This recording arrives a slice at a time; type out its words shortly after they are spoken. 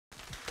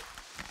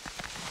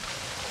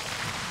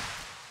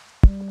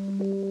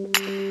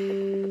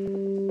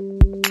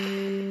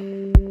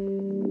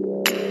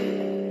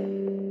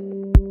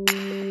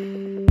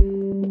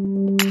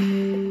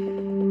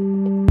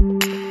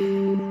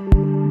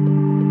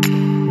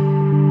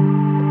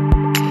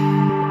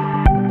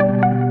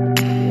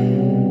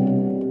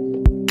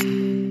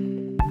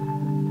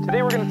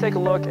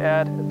look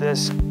at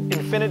this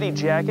Infinity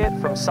Jacket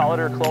from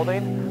Solidur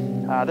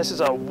Clothing. This is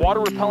a water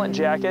repellent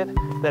jacket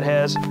that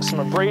has some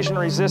abrasion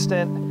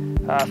resistant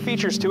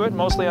features to it,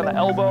 mostly on the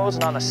elbows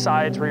and on the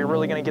sides where you're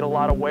really going to get a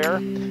lot of wear.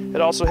 It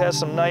also has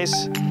some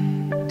nice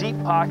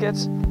deep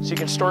pockets so you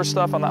can store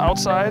stuff on the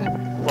outside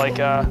like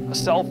a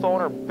cell phone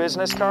or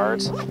business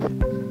cards.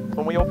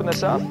 When we open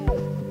this up,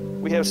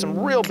 we have some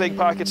real big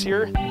pockets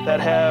here that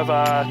have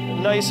a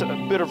nice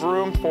bit of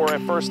room for a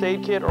first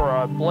aid kit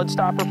or a blood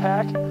stopper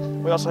pack.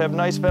 We also have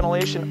nice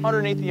ventilation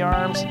underneath the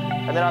arms,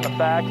 and then on the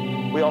back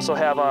we also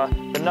have a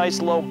nice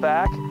low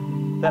back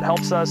that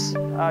helps us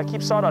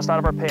keep sawdust out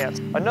of our pants.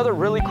 Another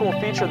really cool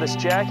feature of this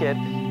jacket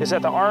is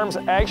that the arms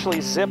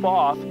actually zip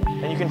off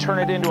and you can turn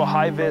it into a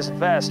high-vis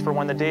vest for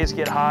when the days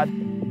get hot.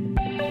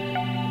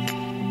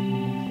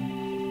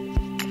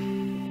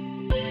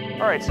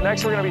 All right, so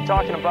next we're going to be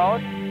talking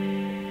about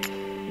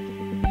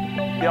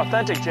the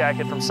Authentic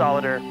Jacket from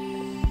Solidur.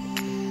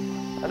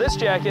 Now this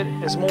jacket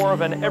is more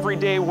of an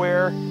everyday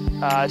wear.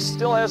 It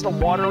still has the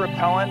water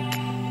repellent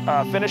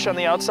finish on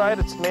the outside.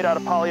 It's made out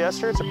of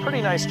polyester. It's a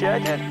pretty nice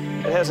jacket.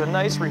 It has a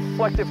nice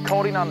reflective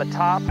coating on the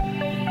top.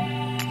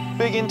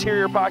 Big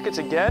interior pockets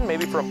again,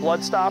 maybe for a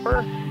blood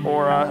stopper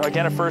or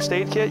again a first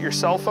aid kit, your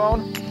cell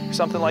phone, or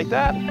something like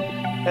that.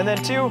 And then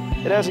two,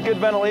 it has a good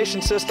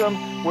ventilation system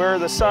where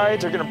the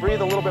sides are going to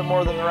breathe a little bit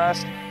more than the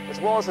rest, as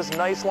well as this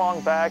nice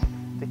long back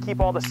to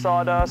keep all the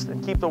sawdust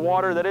and keep the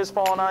water that is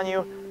falling on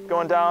you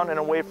going down and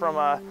away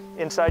from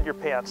inside your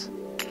pants.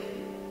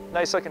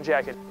 Nice looking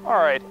jacket. All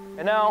right,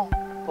 and now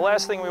the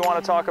last thing we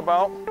want to talk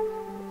about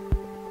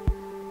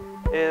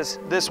is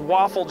this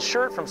waffled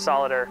shirt from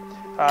Solidur.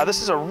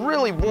 This is a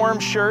really warm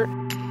shirt.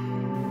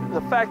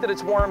 The fact that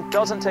it's warm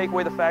doesn't take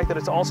away the fact that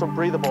it's also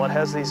breathable. It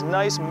has these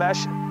nice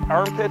mesh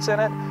armpits in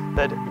it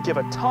that give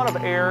a ton of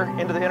air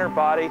into the inner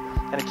body,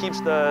 and it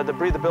keeps the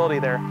breathability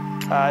there.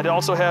 It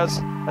also has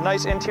a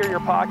nice interior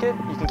pocket.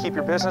 You can keep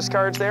your business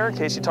cards there in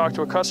case you talk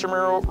to a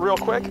customer real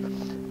quick.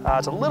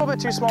 It's a little bit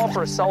too small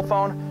for a cell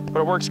phone,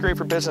 but it works great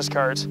for business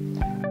cards.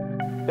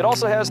 It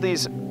also has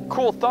these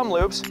cool thumb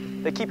loops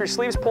that keep your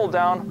sleeves pulled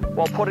down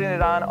while putting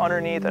it on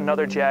underneath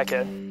another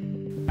jacket.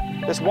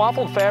 This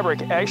waffled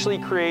fabric actually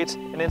creates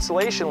an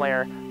insulation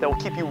layer that will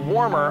keep you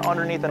warmer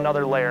underneath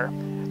another layer.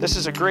 This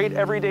is a great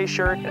everyday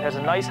shirt. It has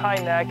a nice high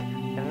neck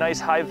and a nice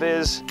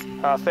high-vis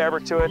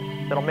fabric to it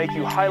that'll make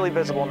you highly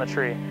visible in the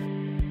tree.